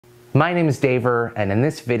My name is Daver, and in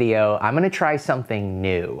this video, I'm gonna try something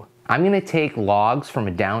new. I'm gonna take logs from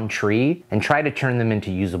a downed tree and try to turn them into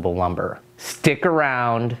usable lumber. Stick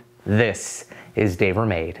around. This is Daver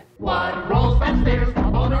Made. What rolls downstairs, a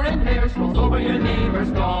boner and pears, rolls over your neighbor's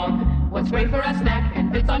dog. What's great for a snack and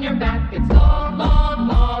fits on your back? It's log, log,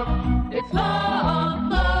 log. It's log,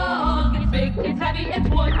 log. It's big, it's heavy, it's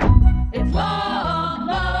wood. It's log,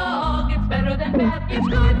 log. It's better than bad, it's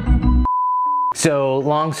good. So,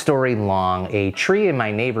 long story long, a tree in my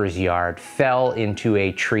neighbor's yard fell into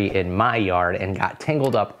a tree in my yard and got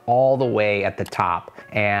tangled up all the way at the top.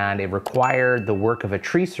 And it required the work of a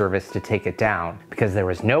tree service to take it down because there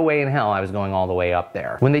was no way in hell I was going all the way up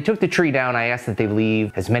there. When they took the tree down, I asked that they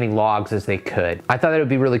leave as many logs as they could. I thought it would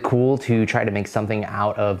be really cool to try to make something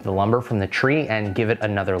out of the lumber from the tree and give it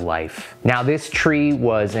another life. Now, this tree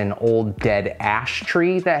was an old dead ash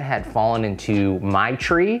tree that had fallen into my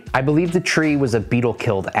tree. I believe the tree was a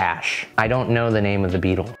beetle-killed ash. I don't know the name of the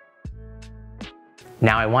beetle.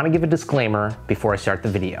 Now, I want to give a disclaimer before I start the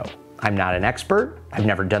video. I'm not an expert, I've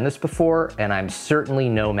never done this before, and I'm certainly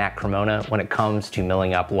no Matt Cremona when it comes to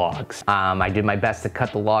milling up logs. I did my best to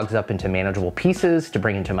cut the logs up into manageable pieces to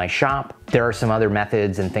bring into my shop. There are some other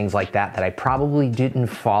methods and things like that that I probably didn't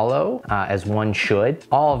follow as one should.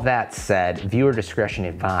 All of that said, viewer discretion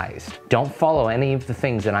advised. Don't follow any of the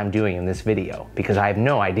things that I'm doing in this video because I have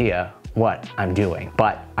no idea what I'm doing.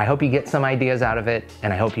 But I hope you get some ideas out of it,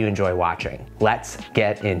 and I hope you enjoy watching. Let's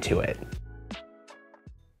get into it.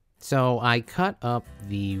 So I cut up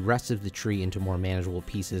the rest of the tree into more manageable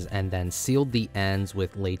pieces and then sealed the ends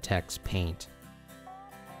with latex paint.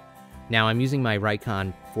 Now I'm using my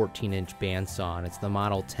Rikon 14-inch bandsaw, and it's the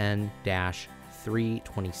model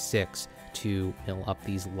 10-326 to mill up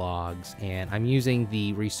these logs, and I'm using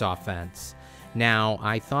the resaw fence. Now,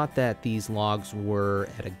 I thought that these logs were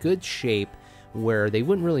at a good shape where they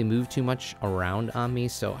wouldn't really move too much around on me,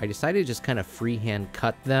 so I decided to just kind of freehand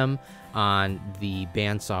cut them on the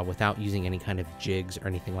bandsaw without using any kind of jigs or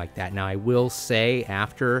anything like that. Now, I will say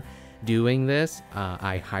after doing this,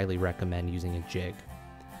 I highly recommend using a jig.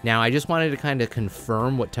 Now, I just wanted to kind of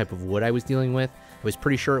confirm what type of wood I was dealing with. I was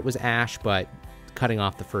pretty sure it was ash, but cutting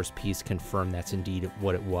off the first piece confirmed that's indeed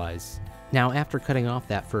what it was. Now, after cutting off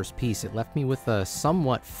that first piece, it left me with a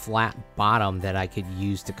somewhat flat bottom that I could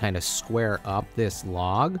use to kind of square up this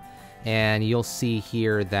log. And you'll see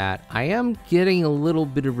here that I am getting a little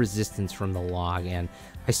bit of resistance from the log, and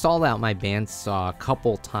I stalled out my bandsaw a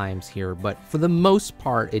couple times here, but for the most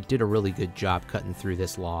part, it did a really good job cutting through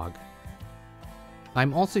this log.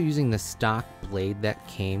 I'm also using the stock blade that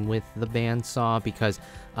came with the bandsaw because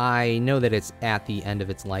I know that it's at the end of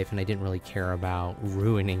its life and I didn't really care about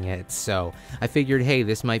ruining it. So I figured, hey,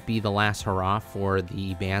 this might be the last hurrah for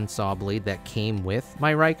the bandsaw blade that came with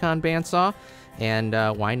my Rikon bandsaw, and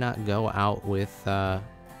why not go out with a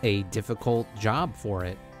difficult job for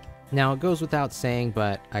it. Now, it goes without saying,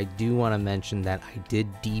 but I do want to mention that I did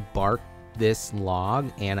debark this log,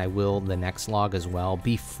 and I will the next log as well,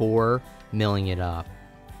 before milling it up.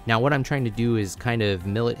 Now, what I'm trying to do is kind of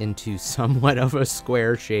mill it into somewhat of a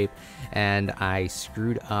square shape, and I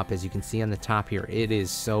screwed up. As you can see on the top here, it is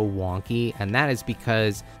so wonky, and that is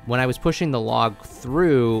because when I was pushing the log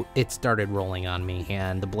through, it started rolling on me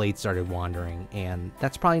and the blade started wandering, and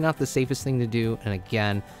that's probably not the safest thing to do, and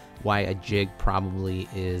again, why a jig probably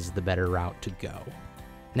is the better route to go.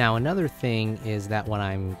 Now, another thing is that when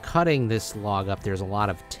I'm cutting this log up, there's a lot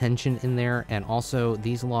of tension in there, and also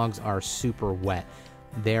these logs are super wet.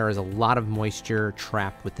 There is a lot of moisture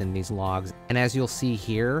trapped within these logs, and as you'll see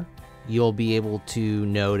here, you'll be able to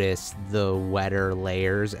notice the wetter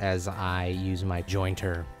layers as I use my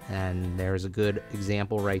jointer. And there's a good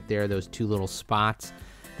example right there, those two little spots.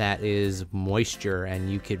 That is moisture, and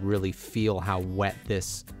you could really feel how wet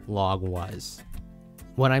this log was.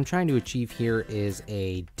 What I'm trying to achieve here is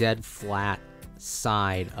a dead flat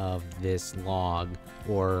side of this log,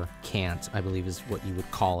 or cant, I believe is what you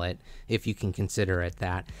would call it, if you can consider it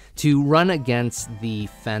that, to run against the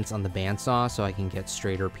fence on the bandsaw so I can get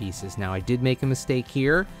straighter pieces. Now, I did make a mistake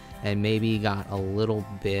here and maybe got a little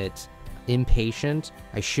bit impatient.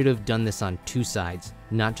 I should have done this on two sides,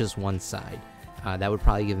 not just one side. That would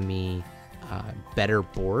probably give me better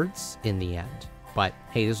boards in the end. But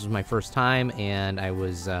hey, this was my first time, and I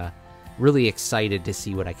was really excited to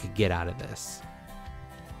see what I could get out of this.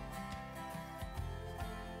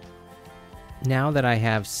 Now that I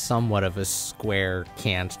have somewhat of a square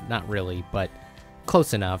cant, not really, but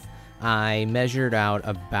close enough, I measured out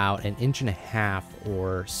about 1.5 inches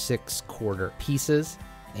or 6 quarter pieces,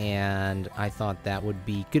 and I thought that would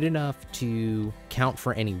be good enough to count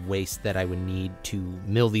for any waste that I would need to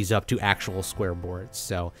mill these up to actual square boards.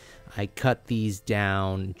 So I cut these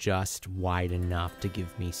down just wide enough to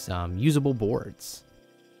give me some usable boards.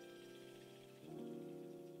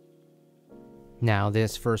 Now,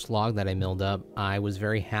 this first log that I milled up, I was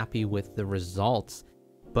very happy with the results,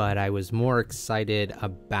 but I was more excited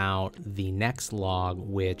about the next log,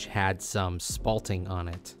 which had some spalting on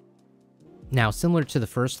it. Now, similar to the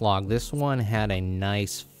first log, this one had a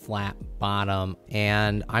nice flat bottom,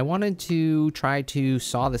 and I wanted to try to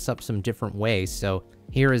saw this up some different ways. So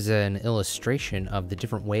here is an illustration of the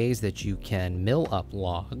different ways that you can mill up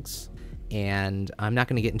logs. And I'm not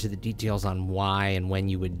going to get into the details on why and when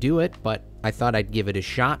you would do it, but I thought I'd give it a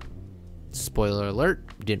shot. Spoiler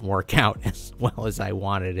alert, didn't work out as well as I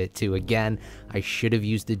wanted it to. Again, I should have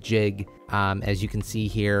used a jig. As you can see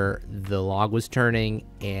here, the log was turning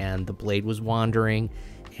and the blade was wandering,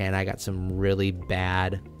 and I got some really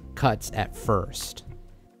bad cuts at first.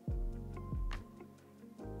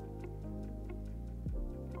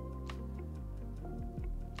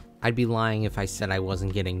 I'd be lying if I said I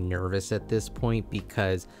wasn't getting nervous at this point,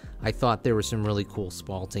 because I thought there was some really cool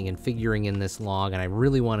spalting and figuring in this log, and I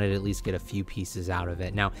really wanted to at least get a few pieces out of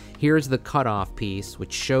it. Now, here's the cutoff piece,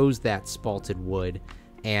 which shows that spalted wood,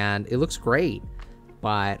 and it looks great,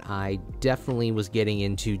 but I definitely was getting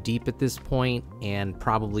in too deep at this point and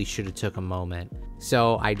probably should have took a moment.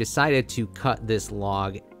 So I decided to cut this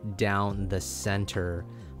log down the center,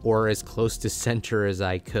 or as close to center as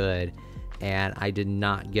I could, and I did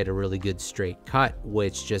not get a really good straight cut,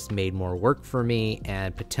 which just made more work for me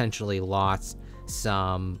and potentially lost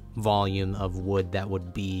some volume of wood that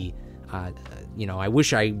would be, you know, I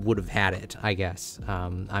wish I would have had it, I guess.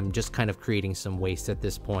 I'm just kind of creating some waste at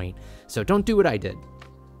this point, so don't do what I did.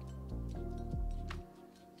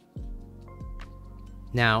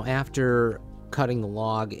 Now, after cutting the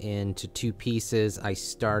log into two pieces, I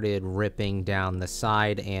started ripping down the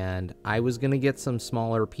side, and I was gonna get some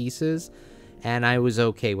smaller pieces, and I was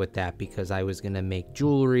okay with that because I was gonna make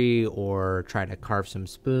jewelry or try to carve some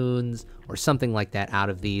spoons or something like that out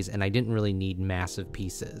of these, and I didn't really need massive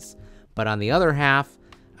pieces. But on the other half,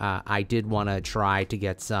 I did want to try to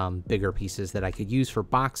get some bigger pieces that I could use for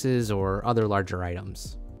boxes or other larger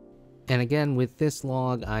items. And again, with this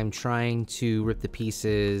log, I'm trying to rip the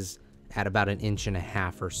pieces at about 1.5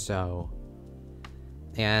 inches or so.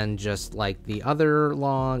 And just like the other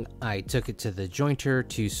log, I took it to the jointer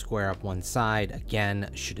to square up one side. Again,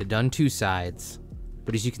 should have done two sides.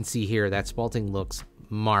 But as you can see here, that spalting looks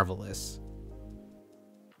marvelous.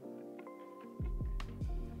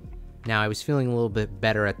 Now, I was feeling a little bit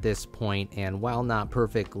better at this point, and while not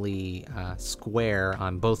perfectly square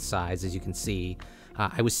on both sides, as you can see,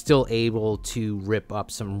 I was still able to rip up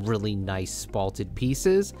some really nice spalted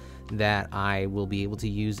pieces that I will be able to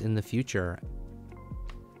use in the future.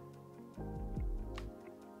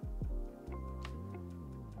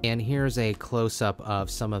 And here's a close-up of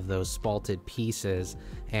some of those spalted pieces,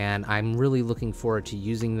 and I'm really looking forward to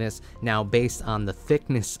using this. Now, based on the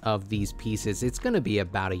thickness of these pieces, it's going to be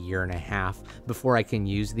about 1.5 years before I can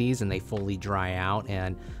use these and they fully dry out.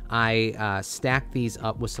 And I stack these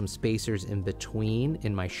up with some spacers in between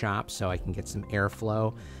in my shop so I can get some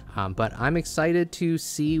airflow. But I'm excited to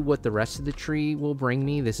see what the rest of the tree will bring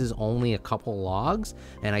me. This is only a couple logs,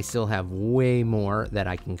 and I still have way more that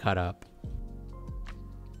I can cut up.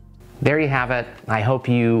 There you have it. I hope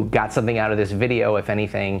you got something out of this video. If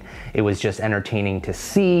anything, it was just entertaining to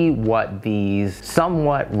see what these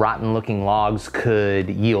somewhat rotten looking logs could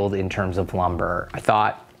yield in terms of lumber. I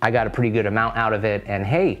thought I got a pretty good amount out of it, and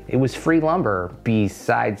hey, it was free lumber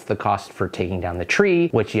besides the cost for taking down the tree,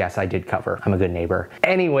 which yes, I did cover. I'm a good neighbor.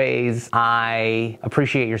 Anyways, I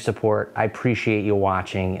appreciate your support. I appreciate you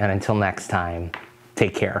watching, and until next time,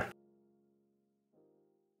 take care.